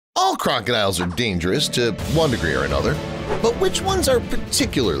All crocodiles are dangerous to one degree or another, but which ones are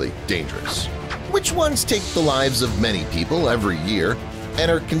particularly dangerous? Which ones take the lives of many people every year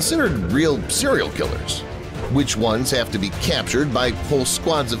and are considered real serial killers? Which ones have to be captured by whole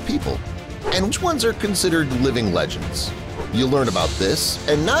squads of people? And which ones are considered living legends? You'll learn about this,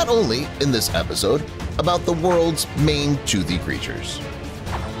 and not only in this episode, about the world's main toothy creatures.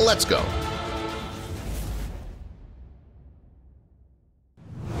 Let's go!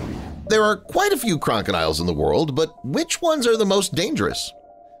 There are quite a few crocodiles in the world, but which ones are the most dangerous?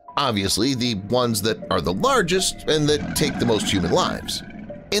 Obviously, the ones that are the largest and that take the most human lives.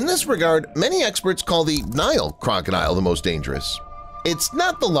 In this regard, many experts call the Nile crocodile the most dangerous. It's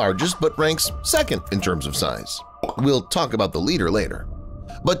not the largest but ranks second in terms of size. We'll talk about the leader later.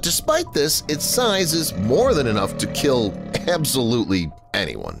 But despite this, its size is more than enough to kill absolutely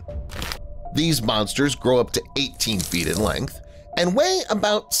anyone. These monsters grow up to 18 feet in length and weigh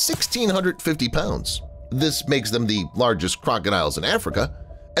about 1,650 pounds. This makes them the largest crocodiles in Africa,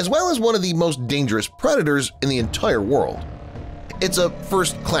 as well as one of the most dangerous predators in the entire world. It's a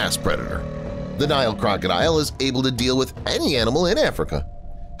first-class predator. The Nile crocodile is able to deal with any animal in Africa.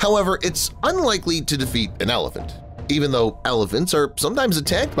 However, it's unlikely to defeat an elephant, even though elephants are sometimes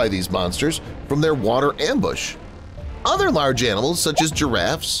attacked by these monsters from their water ambush. Other large animals such as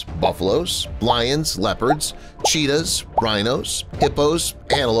giraffes, buffaloes, lions, leopards, cheetahs, rhinos, hippos,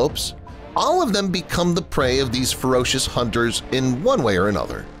 antelopes, all of them become the prey of these ferocious hunters in one way or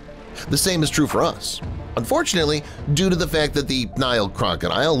another. The same is true for us. Unfortunately, due to the fact that the Nile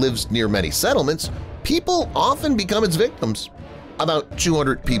crocodile lives near many settlements, people often become its victims. About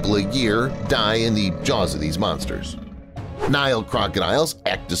 200 people a year die in the jaws of these monsters. Nile crocodiles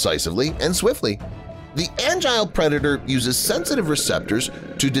act decisively and swiftly. The agile predator uses sensitive receptors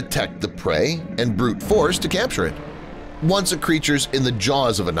to detect the prey and brute force to capture it. Once a creature's in the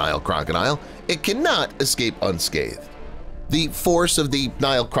jaws of a Nile crocodile, it cannot escape unscathed. The force of the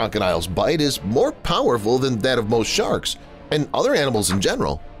Nile crocodile's bite is more powerful than that of most sharks and other animals in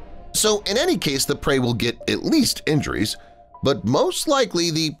general. So in any case, the prey will get at least injuries, but most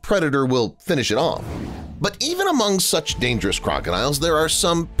likely the predator will finish it off. But even among such dangerous crocodiles, there are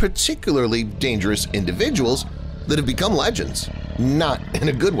some particularly dangerous individuals that have become legends. Not in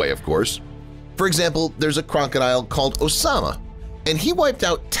a good way, of course. For example, there's a crocodile called Osama, and he wiped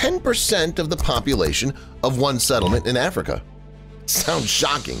out 10% of the population of one settlement in Africa. Sounds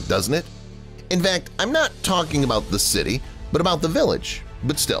shocking, doesn't it? In fact, I'm not talking about the city, but about the village,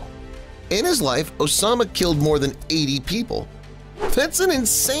 but still. In his life, Osama killed more than 80 people. That's an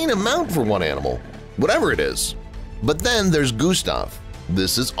insane amount for one animal, whatever it is. But then there's Gustav.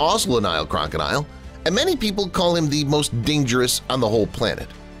 This is also a Nile crocodile, and many people call him the most dangerous on the whole planet.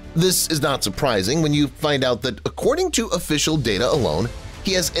 This is not surprising when you find out that according to official data alone,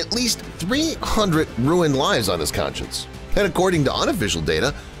 he has at least 300 ruined lives on his conscience. And according to unofficial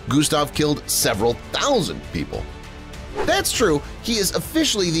data, Gustav killed several thousand people. That's true, he is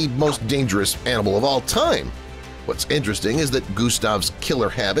officially the most dangerous animal of all time. What's interesting is that Gustav's killer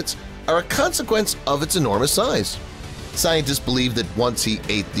habits are a consequence of its enormous size. Scientists believe that once he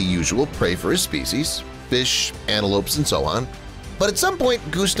ate the usual prey for his species – fish, antelopes, and so on. But at some point,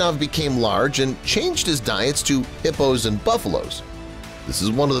 Gustav became large and changed his diets to hippos and buffaloes. This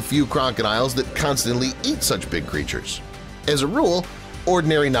is one of the few crocodiles that constantly eat such big creatures. As a rule,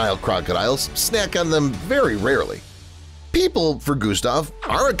 ordinary Nile crocodiles snack on them very rarely. People, for Gustav,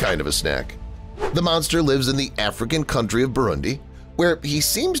 are a kind of a snack. The monster lives in the African country of Burundi, where he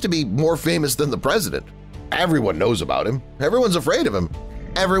seems to be more famous than the president. Everyone knows about him. Everyone's afraid of him.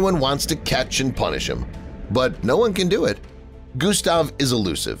 Everyone wants to catch and punish him. But no one can do it. Gustav is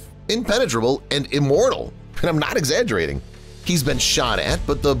elusive, impenetrable, and immortal, and I'm not exaggerating. He's been shot at,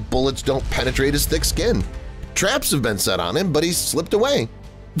 but the bullets don't penetrate his thick skin. Traps have been set on him, but he's slipped away.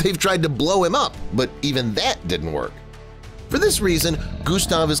 They've tried to blow him up, but even that didn't work. For this reason,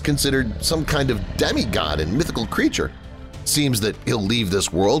 Gustav is considered some kind of demigod and mythical creature. Seems that he'll leave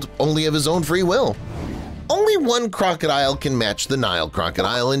this world only of his own free will. Only one crocodile can match the Nile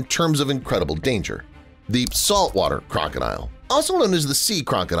crocodile in terms of incredible danger – the saltwater crocodile, also known as the sea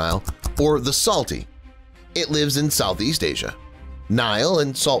crocodile or the salty. It lives in Southeast Asia. Nile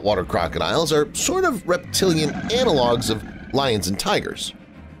and saltwater crocodiles are sort of reptilian analogs of lions and tigers.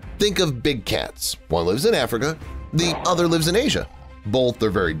 Think of big cats. One lives in Africa, the other lives in Asia. Both are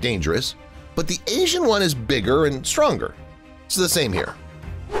very dangerous, but the Asian one is bigger and stronger. It's the same here.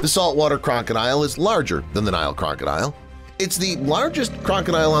 The saltwater crocodile is larger than the Nile crocodile. It's the largest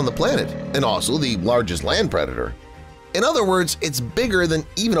crocodile on the planet and also the largest land predator. In other words, it's bigger than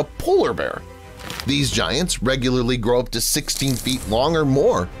even a polar bear. These giants regularly grow up to 16 feet long or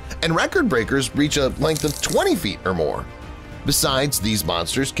more and record breakers reach a length of 20 feet or more. Besides, these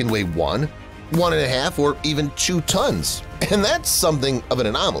monsters can weigh 1, 1.5, or even 2 tons, and that's something of an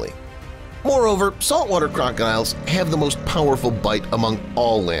anomaly. Moreover, saltwater crocodiles have the most powerful bite among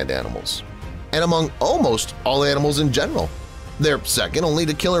all land animals, and among almost all animals in general. They're second only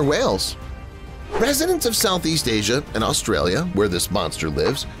to killer whales. Residents of Southeast Asia and Australia, where this monster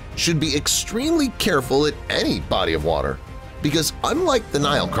lives, should be extremely careful at any body of water, because unlike the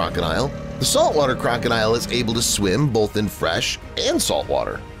Nile crocodile, the saltwater crocodile is able to swim both in fresh and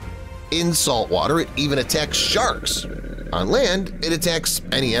saltwater. In saltwater, it even attacks sharks. On land, it attacks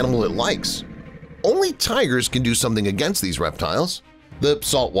any animal it likes. Only tigers can do something against these reptiles. The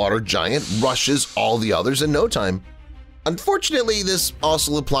saltwater giant rushes all the others in no time. Unfortunately, this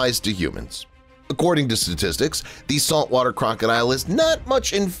also applies to humans. According to statistics, the saltwater crocodile is not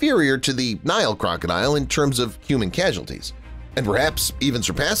much inferior to the Nile crocodile in terms of human casualties, and perhaps even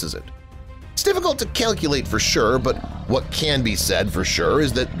surpasses it. It's difficult to calculate for sure, but what can be said for sure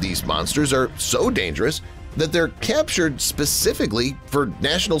is that these monsters are so dangerous that they're captured specifically for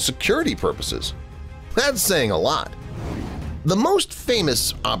national security purposes. That's saying a lot. The most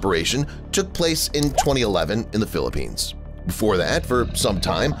famous operation took place in 2011 in the Philippines. Before that, for some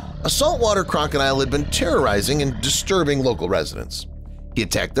time, a saltwater crocodile had been terrorizing and disturbing local residents. He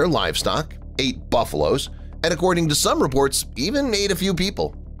attacked their livestock, ate buffaloes, and according to some reports, even ate a few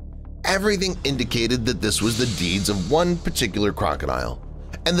people. Everything indicated that this was the deeds of one particular crocodile,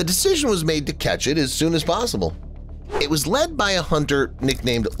 and the decision was made to catch it as soon as possible. It was led by a hunter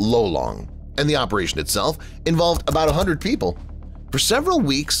nicknamed Lolong, and the operation itself involved about 100 people. For several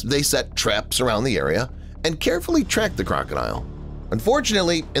weeks, they set traps around the area and carefully tracked the crocodile.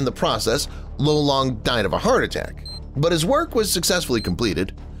 Unfortunately, in the process, Lolong died of a heart attack, but his work was successfully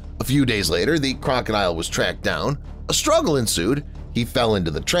completed. A few days later, the crocodile was tracked down, a struggle ensued, he fell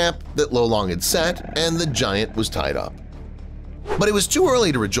into the trap that Lolong had set, and the giant was tied up. But it was too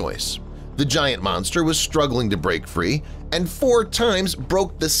early to rejoice. The giant monster was struggling to break free and 4 times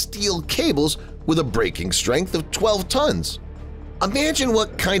broke the steel cables with a breaking strength of 12 tons. Imagine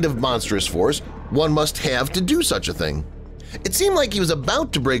what kind of monstrous force one must have to do such a thing. It seemed like he was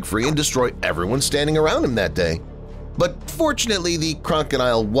about to break free and destroy everyone standing around him that day. But fortunately, the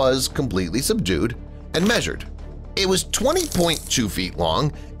crocodile was completely subdued and measured. It was 20.2 feet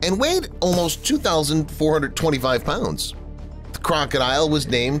long and weighed almost 2,425 pounds. The crocodile was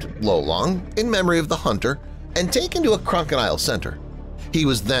named Lolong in memory of the hunter and taken to a crocodile center. He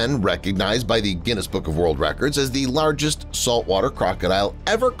was then recognized by the Guinness Book of World Records as the largest saltwater crocodile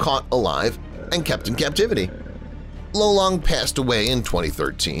ever caught alive and kept in captivity. Lolong passed away in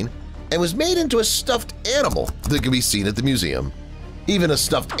 2013 and was made into a stuffed animal that can be seen at the museum. Even a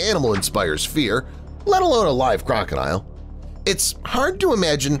stuffed animal inspires fear, let alone a live crocodile. It's hard to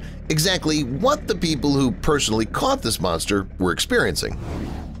imagine exactly what the people who personally caught this monster were experiencing.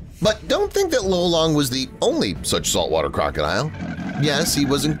 But don't think that Lolong was the only such saltwater crocodile. Yes, he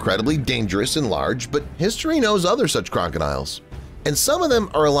was incredibly dangerous and large, but history knows other such crocodiles, and some of them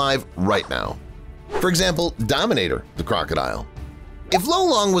are alive right now. For example, Dominator, the crocodile. If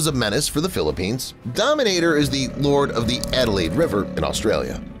Lolong was a menace for the Philippines, Dominator is the lord of the Adelaide River in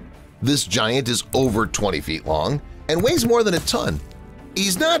Australia. This giant is over 20 feet long and weighs more than a ton.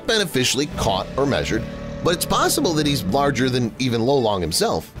 He's not been officially caught or measured, but it's possible that he's larger than even Lolong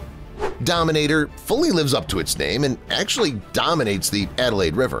himself. Dominator fully lives up to its name and actually dominates the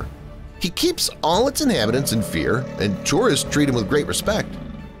Adelaide River. He keeps all its inhabitants in fear, and tourists treat him with great respect.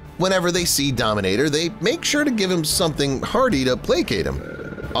 Whenever they see Dominator, they make sure to give him something hearty to placate him.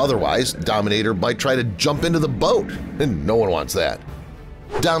 Otherwise, Dominator might try to jump into the boat, and no one wants that.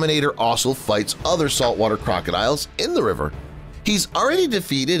 Dominator also fights other saltwater crocodiles in the river. He's already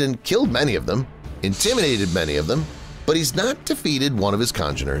defeated and killed many of them, intimidated many of them, but he's not defeated one of his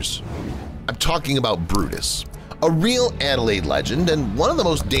congeners. I'm talking about Brutus, a real Adelaide legend and one of the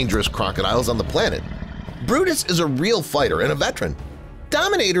most dangerous crocodiles on the planet. Brutus is a real fighter and a veteran.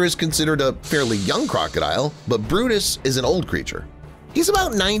 Dominator is considered a fairly young crocodile, but Brutus is an old creature. He's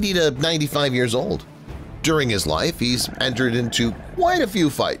about 90 to 95 years old. During his life, he's entered into quite a few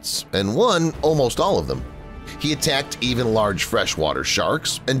fights and won almost all of them. He attacked even large freshwater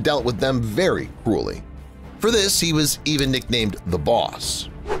sharks and dealt with them very cruelly. For this, he was even nicknamed the Boss.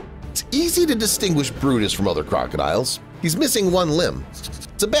 It's easy to distinguish Brutus from other crocodiles. He's missing one limb.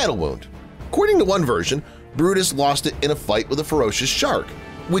 It's a battle wound. According to one version, Brutus lost it in a fight with a ferocious shark,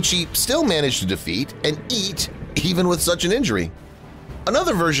 which he still managed to defeat and eat even with such an injury.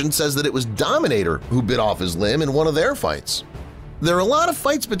 Another version says that it was Dominator who bit off his limb in one of their fights. There are a lot of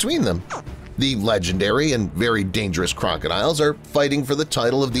fights between them. The legendary and very dangerous crocodiles are fighting for the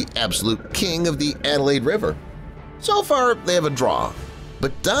title of the absolute king of the Adelaide River. So far, they have a draw,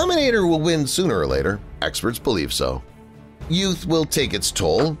 but Dominator will win sooner or later. Experts believe so. Youth will take its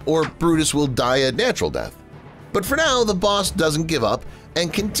toll, or Brutus will die a natural death. But for now, the boss doesn't give up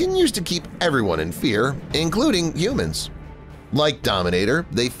and continues to keep everyone in fear, including humans. Like Dominator,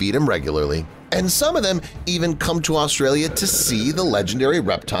 they feed him regularly, and some of them even come to Australia to see the legendary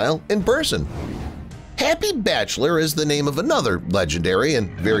reptile in person. Happy Bachelor is the name of another legendary and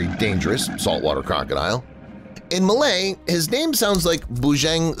very dangerous saltwater crocodile. In Malay, his name sounds like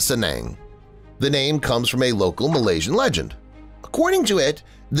Bujang Senang. The name comes from a local Malaysian legend. According to it,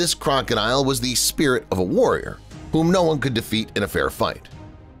 this crocodile was the spirit of a warrior, whom no one could defeat in a fair fight.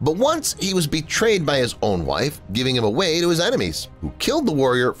 But once he was betrayed by his own wife, giving him away to his enemies, who killed the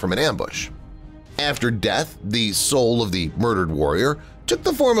warrior from an ambush. After death, the soul of the murdered warrior took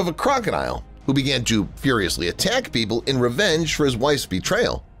the form of a crocodile, who began to furiously attack people in revenge for his wife's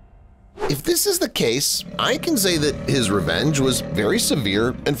betrayal. If this is the case, I can say that his revenge was very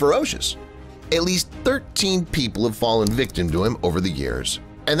severe and ferocious. At least 13 people have fallen victim to him over the years,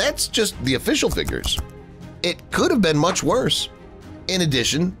 and that's just the official figures. It could have been much worse. In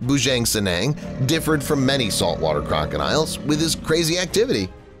addition, Bujang Senang differed from many saltwater crocodiles with his crazy activity.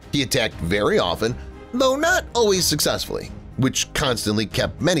 He attacked very often, though not always successfully, which constantly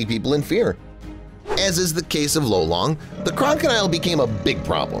kept many people in fear. As is the case of Lolong, the crocodile became a big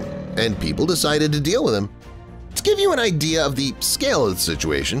problem, and people decided to deal with him. To give you an idea of the scale of the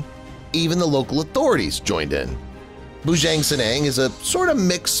situation, even the local authorities joined in. Bujang Senang is a sort of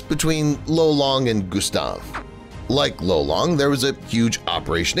mix between Lolong and Gustave. Like Lolong, there was a huge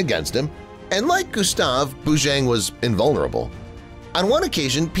operation against him, and like Gustave, Bujang was invulnerable. On one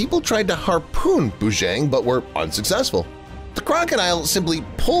occasion, people tried to harpoon Bujang but were unsuccessful. The crocodile simply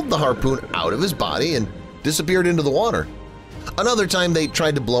pulled the harpoon out of his body and disappeared into the water. Another time they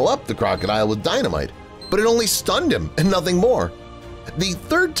tried to blow up the crocodile with dynamite, but it only stunned him and nothing more. The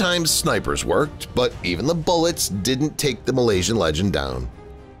third time snipers worked, but even the bullets didn't take the Malaysian legend down.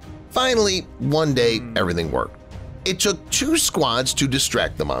 Finally, one day everything worked. It took 2 squads to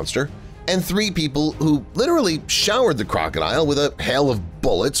distract the monster, and 3 people who literally showered the crocodile with a hail of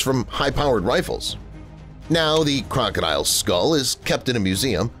bullets from high-powered rifles. Now the crocodile's skull is kept in a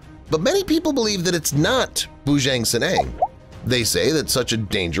museum, but many people believe that it's not Bujang Senang. They say that such a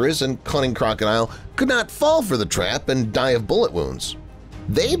dangerous and cunning crocodile could not fall for the trap and die of bullet wounds.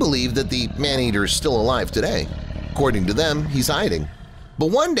 They believe that the man-eater is still alive today. According to them, he's hiding. But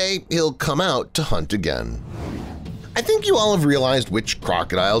one day he'll come out to hunt again. I think you all have realized which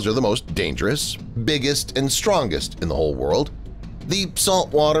crocodiles are the most dangerous, biggest, and strongest in the whole world. The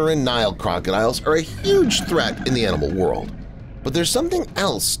saltwater and Nile crocodiles are a huge threat in the animal world. But there's something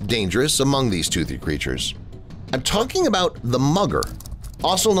else dangerous among these toothy creatures. I'm talking about the mugger,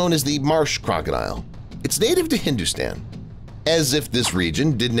 also known as the marsh crocodile. It's native to Hindustan. As if this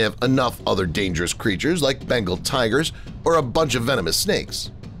region didn't have enough other dangerous creatures like Bengal tigers or a bunch of venomous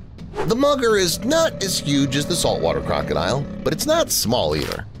snakes. The mugger is not as huge as the saltwater crocodile, but it's not small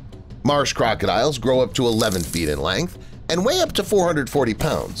either. Marsh crocodiles grow up to 11 feet in length and weigh up to 440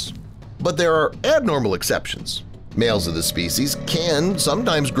 pounds. But there are abnormal exceptions. Males of the species can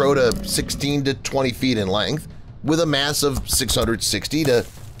sometimes grow to 16 to 20 feet in length, with a mass of 660 to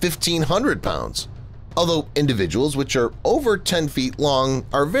 1,500 pounds, although individuals which are over 10 feet long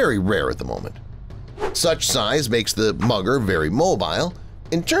are very rare at the moment. Such size makes the mugger very mobile.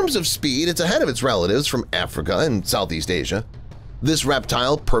 In terms of speed, it's ahead of its relatives from Africa and Southeast Asia. This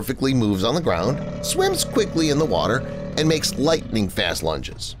reptile perfectly moves on the ground, swims quickly in the water, and makes lightning-fast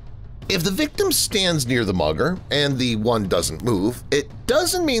lunges. If the victim stands near the mugger and the one doesn't move, it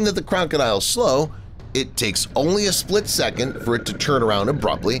doesn't mean that the crocodile's slow. It takes only a split second for it to turn around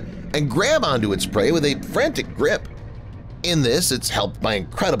abruptly and grab onto its prey with a frantic grip. In this, it's helped by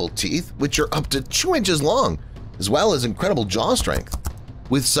incredible teeth, which are up to 2 inches long, as well as incredible jaw strength.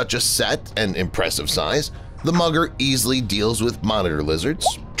 With such a set and impressive size, the mugger easily deals with monitor lizards,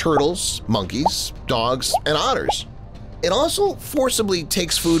 turtles, monkeys, dogs, and otters. It also forcibly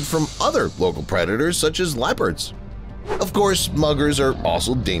takes food from other local predators such as leopards. Of course, muggers are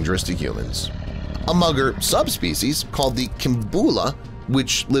also dangerous to humans. A mugger subspecies called the Kimbula,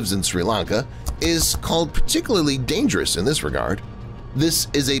 which lives in Sri Lanka, is called particularly dangerous in this regard. This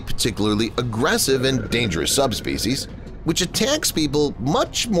is a particularly aggressive and dangerous subspecies, which attacks people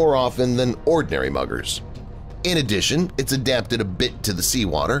much more often than ordinary muggers. In addition, it's adapted a bit to the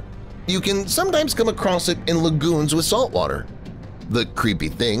seawater. You can sometimes come across it in lagoons with saltwater. The creepy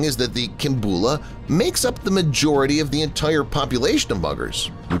thing is that the Kimbula makes up the majority of the entire population of muggers,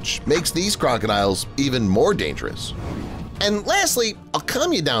 which makes these crocodiles even more dangerous. And lastly, I'll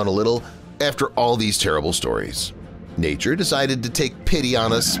calm you down a little after all these terrible stories. Nature decided to take pity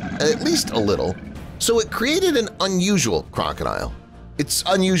on us at least a little, so it created an unusual crocodile. It's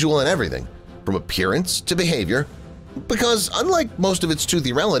unusual in everything, from appearance to behavior, because unlike most of its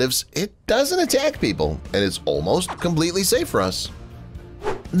toothy relatives, it doesn't attack people and is almost completely safe for us.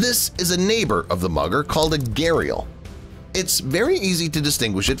 This is a neighbor of the mugger called a gharial. It's very easy to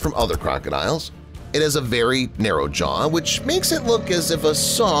distinguish it from other crocodiles. It has a very narrow jaw, which makes it look as if a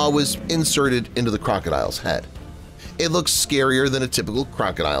saw was inserted into the crocodile's head. It looks scarier than a typical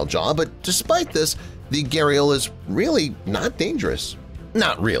crocodile jaw, but despite this, the gharial is really not dangerous.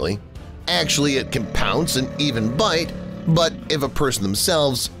 Not really. Actually, it can pounce and even bite, but if a person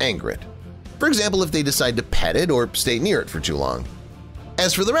themselves anger it. For example, if they decide to pet it or stay near it for too long.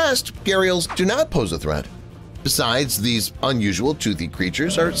 As for the rest, gharials do not pose a threat. Besides, these unusual toothy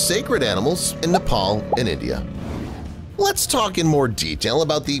creatures are sacred animals in Nepal and India. Let's talk in more detail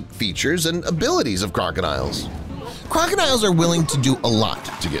about the features and abilities of crocodiles. Crocodiles are willing to do a lot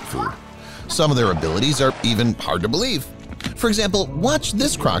to get food. Some of their abilities are even hard to believe. For example, watch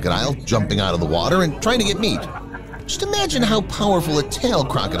this crocodile jumping out of the water and trying to get meat. Just imagine how powerful a tail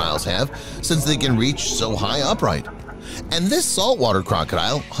crocodiles have since they can reach so high upright. And this saltwater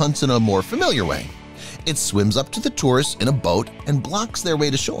crocodile hunts in a more familiar way. It swims up to the tourists in a boat and blocks their way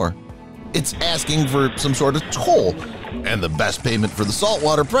to shore. It's asking for some sort of toll, and the best payment for the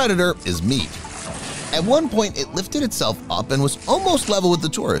saltwater predator is meat. At one point, it lifted itself up and was almost level with the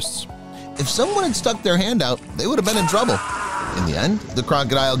tourists. If someone had stuck their hand out, they would have been in trouble. In the end, the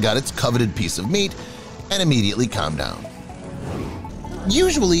crocodile got its coveted piece of meat and immediately calmed down.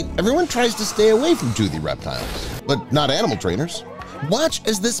 Usually, everyone tries to stay away from toothy reptiles, but not animal trainers. Watch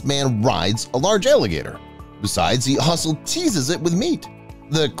as this man rides a large alligator. Besides, he hustle teases it with meat.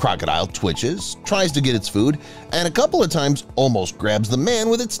 The crocodile twitches, tries to get its food, and a couple of times almost grabs the man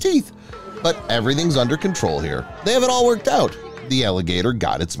with its teeth. But everything's under control here. They have it all worked out. The alligator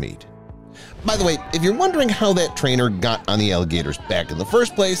got its meat. By the way, if you're wondering how that trainer got on the alligator's back in the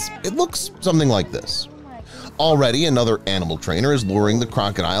first place, it looks something like this. Already another animal trainer is luring the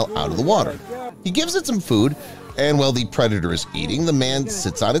crocodile out of the water. He gives it some food, and while the predator is eating, the man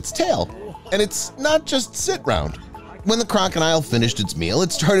sits on its tail. And it's not just sit round. When the crocodile finished its meal,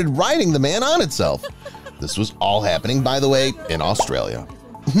 it started riding the man on itself. This was all happening, by the way, in Australia.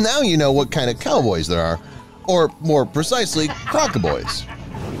 Now you know what kind of cowboys there are, or more precisely, crocoboys.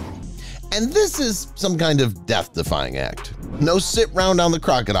 And this is some kind of death-defying act. No sit round on the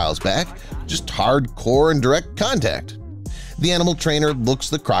crocodile's back, just hardcore and direct contact. The animal trainer looks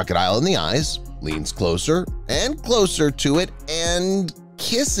the crocodile in the eyes, leans closer and closer to it, and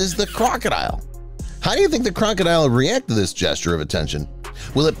kisses the crocodile. How do you think the crocodile will react to this gesture of attention?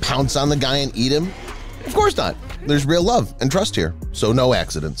 Will it pounce on the guy and eat him? Of course not. There's real love and trust here, so no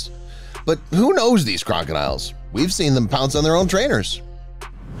accidents. But who knows these crocodiles? We've seen them pounce on their own trainers.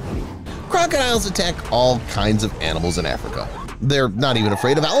 Crocodiles attack all kinds of animals in Africa. They're not even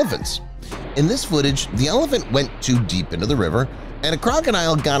afraid of elephants. In this footage, the elephant went too deep into the river and a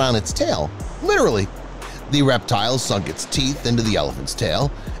crocodile got on its tail, literally. The reptile sunk its teeth into the elephant's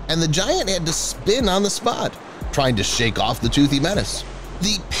tail, and the giant had to spin on the spot, trying to shake off the toothy menace.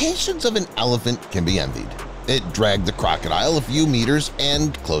 The patience of an elephant can be envied. It dragged the crocodile a few meters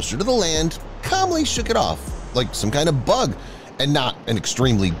and, closer to the land, calmly shook it off, like some kind of bug and not an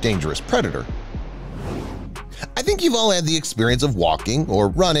extremely dangerous predator. I think you've all had the experience of walking or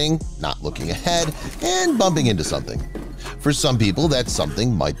running, not looking ahead, and bumping into something. For some people, that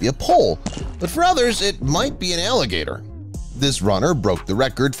something might be a pole, but for others, it might be an alligator. This runner broke the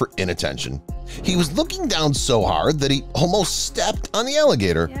record for inattention. He was looking down so hard that he almost stepped on the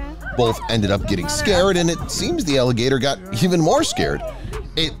alligator. Both ended up getting scared, and it seems the alligator got even more scared.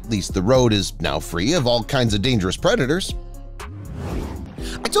 At least the road is now free of all kinds of dangerous predators.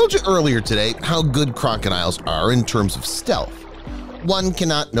 I told you earlier today how good crocodiles are in terms of stealth. One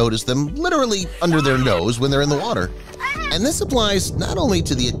cannot notice them literally under their nose when they're in the water. And this applies not only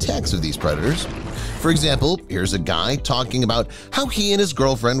to the attacks of these predators. For example, here's a guy talking about how he and his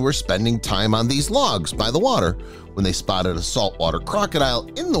girlfriend were spending time on these logs by the water when they spotted a saltwater crocodile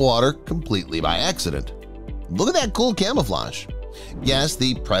in the water completely by accident. Look at that cool camouflage. Yes,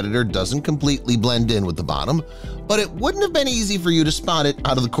 the predator doesn't completely blend in with the bottom, but it wouldn't have been easy for you to spot it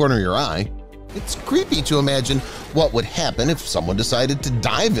out of the corner of your eye. It's creepy to imagine what would happen if someone decided to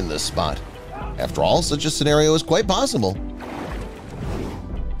dive in this spot. After all, such a scenario is quite possible.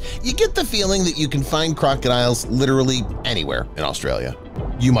 You get the feeling that you can find crocodiles literally anywhere in Australia.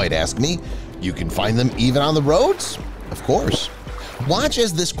 You might ask me, you can find them even on the roads? Of course. Watch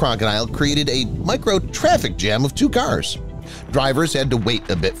as this crocodile created a micro-traffic jam of 2 cars. Drivers had to wait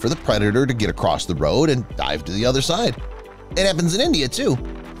a bit for the predator to get across the road and dive to the other side. It happens in India too.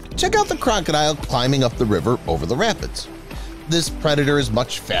 Check out the crocodile climbing up the river over the rapids. This predator is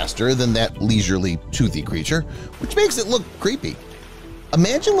much faster than that leisurely, toothy creature, which makes it look creepy.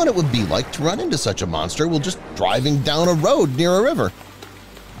 Imagine what it would be like to run into such a monster while just driving down a road near a river.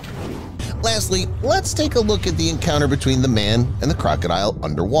 Lastly, let's take a look at the encounter between the man and the crocodile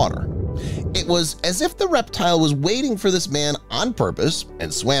underwater. It was as if the reptile was waiting for this man on purpose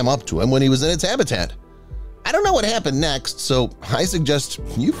and swam up to him when he was in its habitat. I don't know what happened next, so I suggest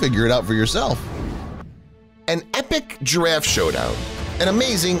you figure it out for yourself. An epic giraffe showdown, an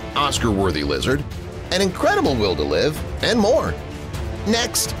amazing Oscar-worthy lizard, an incredible will to live, and more.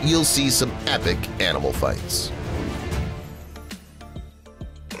 Next, you'll see some epic animal fights.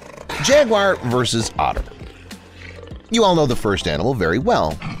 Jaguar versus otter. You all know the first animal very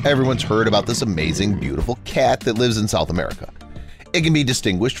well. Everyone's heard about this amazing, beautiful cat that lives in South America. It can be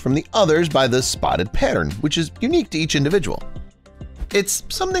distinguished from the others by the spotted pattern, which is unique to each individual. It's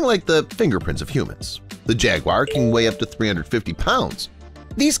something like the fingerprints of humans. The jaguar can weigh up to 350 pounds.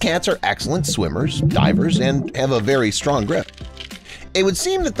 These cats are excellent swimmers, divers, and have a very strong grip. It would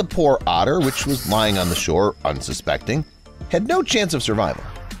seem that the poor otter, which was lying on the shore unsuspecting, had no chance of survival,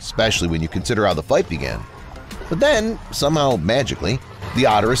 especially when you consider how the fight began. But then, somehow magically, the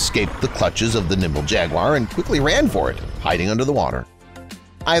otter escaped the clutches of the nimble jaguar and quickly ran for it, hiding under the water.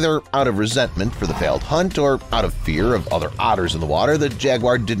 Either out of resentment for the failed hunt or out of fear of other otters in the water, the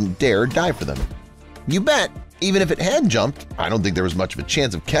jaguar didn't dare dive for them. You bet, even if it had jumped, I don't think there was much of a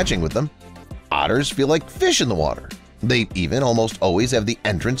chance of catching with them. Otters feel like fish in the water. They even almost always have the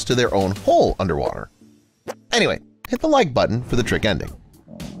entrance to their own hole underwater. Anyway, hit the like button for the trick ending.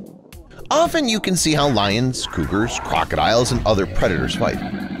 Often you can see how lions, cougars, crocodiles, and other predators fight.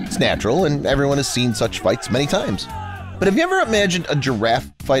 It's natural, and everyone has seen such fights many times. But have you ever imagined a giraffe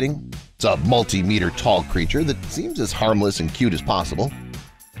fighting? It's a multi-meter tall creature that seems as harmless and cute as possible.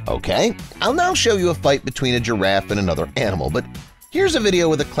 Okay, I'll now show you a fight between a giraffe and another animal, but here's a video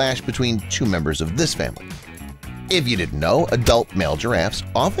with a clash between 2 members of this family. If you didn't know, adult male giraffes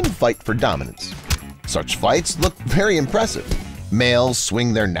often fight for dominance. Such fights look very impressive. Males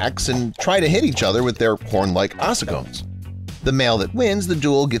swing their necks and try to hit each other with their horn-like ossicones. The male that wins the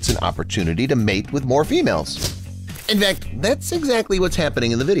duel gets an opportunity to mate with more females. In fact, that's exactly what's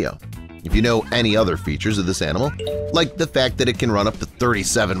happening in the video. If you know any other features of this animal, like the fact that it can run up to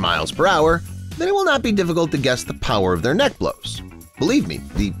 37 miles per hour, then it will not be difficult to guess the power of their neck blows. Believe me,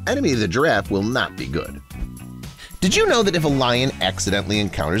 the enemy of the giraffe will not be good. Did you know that if a lion accidentally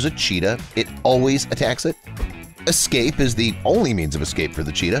encounters a cheetah, it always attacks it? Escape is the only means of escape for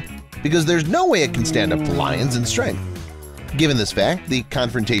the cheetah, because there's no way it can stand up to lions in strength. Given this fact, the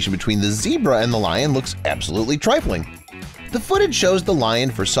confrontation between the zebra and the lion looks absolutely trifling. The footage shows the lion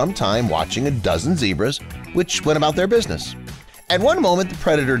for some time watching a dozen zebras, which went about their business. At one moment, the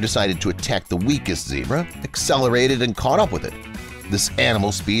predator decided to attack the weakest zebra, accelerated, and caught up with it. This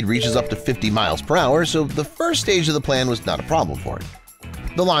animal speed reaches up to 50 miles per hour, so the first stage of the plan was not a problem for it.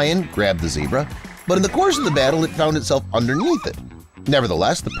 The lion grabbed the zebra, but in the course of the battle, it found itself underneath it.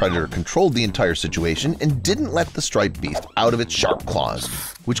 Nevertheless, the predator controlled the entire situation and didn't let the striped beast out of its sharp claws,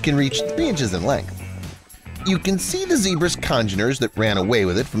 which can reach 3 inches in length. You can see the zebra's congeners that ran away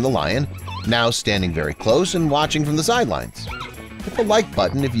with it from the lion, now standing very close and watching from the sidelines. Hit the like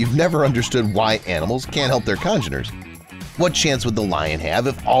button if you've never understood why animals can't help their congeners. What chance would the lion have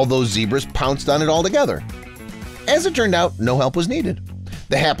if all those zebras pounced on it all together? As it turned out, no help was needed.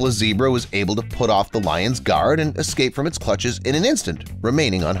 The hapless zebra was able to put off the lion's guard and escape from its clutches in an instant,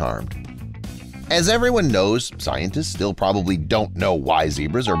 remaining unharmed. As everyone knows, scientists still probably don't know why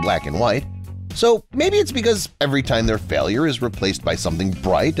zebras are black and white, so maybe it's because every time their failure is replaced by something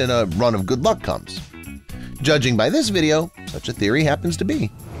bright and a run of good luck comes. Judging by this video, such a theory happens to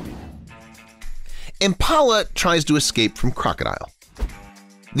be. Impala tries to escape from crocodile.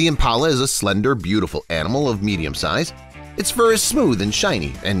 The impala is a slender, beautiful animal of medium size. Its fur is smooth and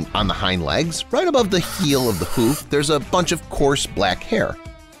shiny, and on the hind legs, right above the heel of the hoof, there's a bunch of coarse black hair.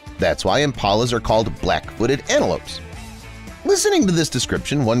 That's why impalas are called black-footed antelopes. Listening to this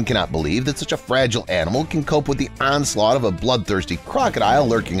description, one cannot believe that such a fragile animal can cope with the onslaught of a bloodthirsty crocodile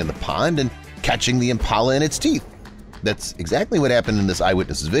lurking in the pond and catching the impala in its teeth. That's exactly what happened in this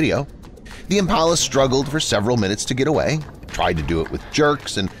eyewitness's video. The impala struggled for several minutes to get away, tried to do it with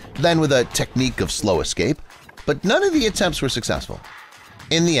jerks and then with a technique of slow escape, but none of the attempts were successful.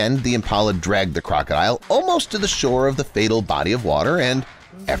 In the end, the impala dragged the crocodile almost to the shore of the fatal body of water and,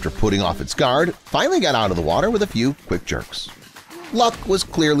 after putting off its guard, finally got out of the water with a few quick jerks. Luck was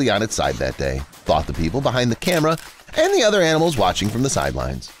clearly on its side that day, thought the people behind the camera and the other animals watching from the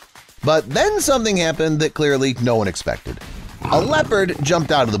sidelines. But then something happened that clearly no one expected. A leopard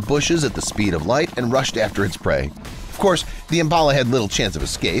jumped out of the bushes at the speed of light and rushed after its prey. Of course, the impala had little chance of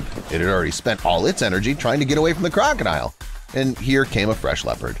escape. It had already spent all its energy trying to get away from the crocodile. And here came a fresh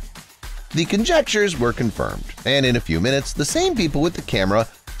leopard. The conjectures were confirmed, and in a few minutes, the same people with the camera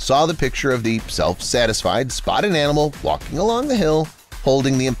saw the picture of the self-satisfied spotted animal walking along the hill,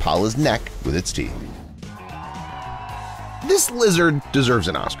 holding the impala's neck with its teeth. This lizard deserves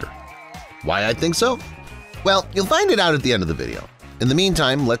an Oscar. Why I think so? Well, you'll find it out at the end of the video. In the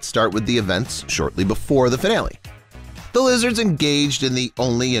meantime, let's start with the events shortly before the finale. The lizard's engaged in the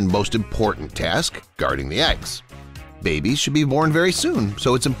only and most important task, guarding the eggs. Babies should be born very soon,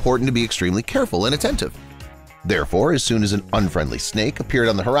 so it's important to be extremely careful and attentive. Therefore, as soon as an unfriendly snake appeared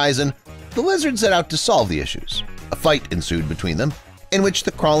on the horizon, the lizard set out to solve the issues. A fight ensued between them, in which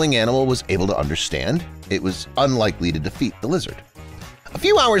the crawling animal was able to understand it was unlikely to defeat the lizard. A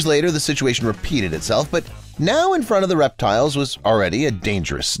few hours later, the situation repeated itself, but now in front of the reptiles was already a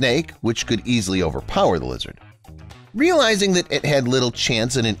dangerous snake which could easily overpower the lizard. Realizing that it had little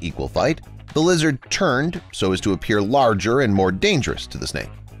chance in an equal fight, the lizard turned so as to appear larger and more dangerous to the snake.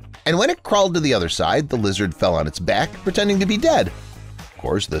 And when it crawled to the other side, the lizard fell on its back, pretending to be dead. Of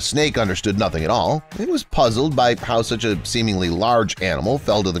course, the snake understood nothing at all. It was puzzled by how such a seemingly large animal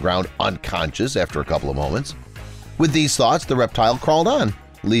fell to the ground unconscious after a couple of moments. With these thoughts, the reptile crawled on,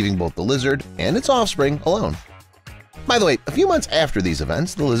 leaving both the lizard and its offspring alone. By the way, a few months after these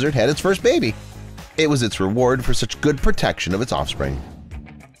events, the lizard had its first baby. It was its reward for such good protection of its offspring.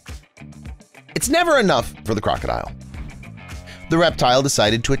 It's never enough for the crocodile. The reptile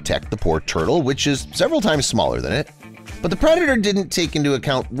decided to attack the poor turtle, which is several times smaller than it. But the predator didn't take into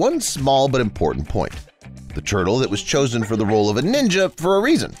account one small but important point: the turtle that was chosen for the role of a ninja for a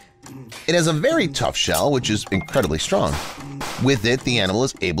reason. It has a very tough shell, which is incredibly strong. With it, the animal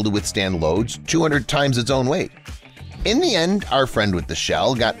is able to withstand loads 200 times its own weight. In the end, our friend with the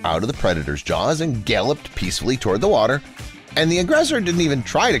shell got out of the predator's jaws and galloped peacefully toward the water, and the aggressor didn't even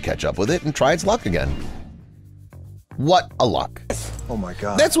try to catch up with it and try its luck again. What a luck! Oh my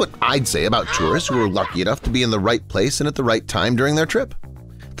God. That's what I'd say about tourists who are lucky enough to be in the right place and at the right time during their trip.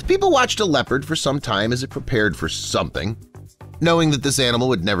 The people watched a leopard for some time as it prepared for something. Knowing that this animal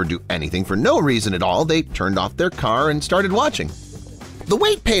would never do anything for no reason at all, they turned off their car and started watching. The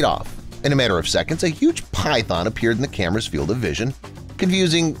wait paid off. In a matter of seconds, a huge python appeared in the camera's field of vision,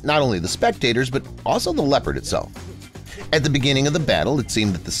 confusing not only the spectators but also the leopard itself. At the beginning of the battle, it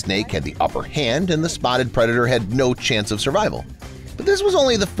seemed that the snake had the upper hand and the spotted predator had no chance of survival. But this was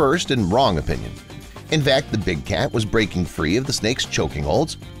only the first and wrong opinion. In fact, the big cat was breaking free of the snake's choking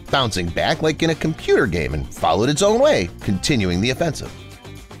holds, bouncing back like in a computer game, and followed its own way, continuing the offensive.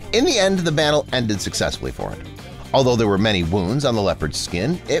 In the end, the battle ended successfully for it. Although there were many wounds on the leopard's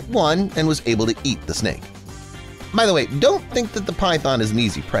skin, it won and was able to eat the snake. By the way, don't think that the python is an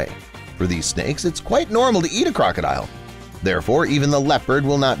easy prey. For these snakes, it's quite normal to eat a crocodile. Therefore, even the leopard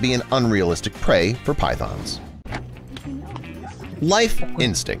will not be an unrealistic prey for pythons. Life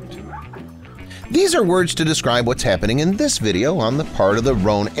instinct. These are words to describe what's happening in this video on the part of the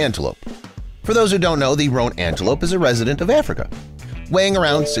roan antelope. For those who don't know, the roan antelope is a resident of Africa. Weighing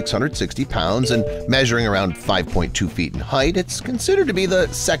around 660 pounds and measuring around 5.2 feet in height, it's considered to be the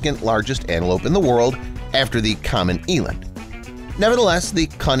second largest antelope in the world after the common eland. Nevertheless, the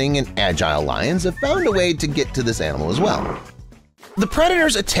cunning and agile lions have found a way to get to this animal as well. The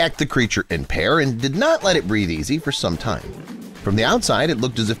predators attacked the creature in pair and did not let it breathe easy for some time. From the outside, it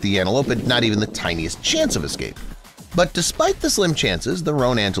looked as if the antelope had not even the tiniest chance of escape. But despite the slim chances, the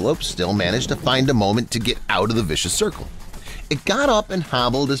roan antelope still managed to find a moment to get out of the vicious circle. It got up and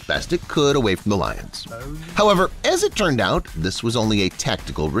hobbled as best it could away from the lions. However, as it turned out, this was only a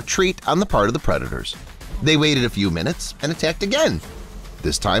tactical retreat on the part of the predators. They waited a few minutes and attacked again.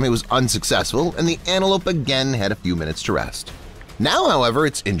 This time it was unsuccessful, and the antelope again had a few minutes to rest. Now, however,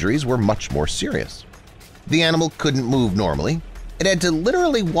 its injuries were much more serious. The animal couldn't move normally. It had to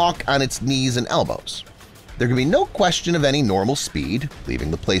literally walk on its knees and elbows. There could be no question of any normal speed, leaving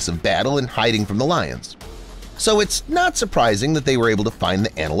the place of battle and hiding from the lions. So it's not surprising that they were able to find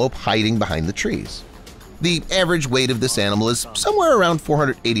the antelope hiding behind the trees. The average weight of this animal is somewhere around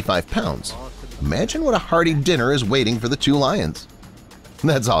 485 pounds. Imagine what a hearty dinner is waiting for the two lions.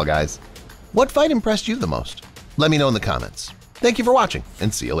 That's all, guys. What fight impressed you the most? Let me know in the comments. Thank you for watching,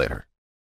 and see you later.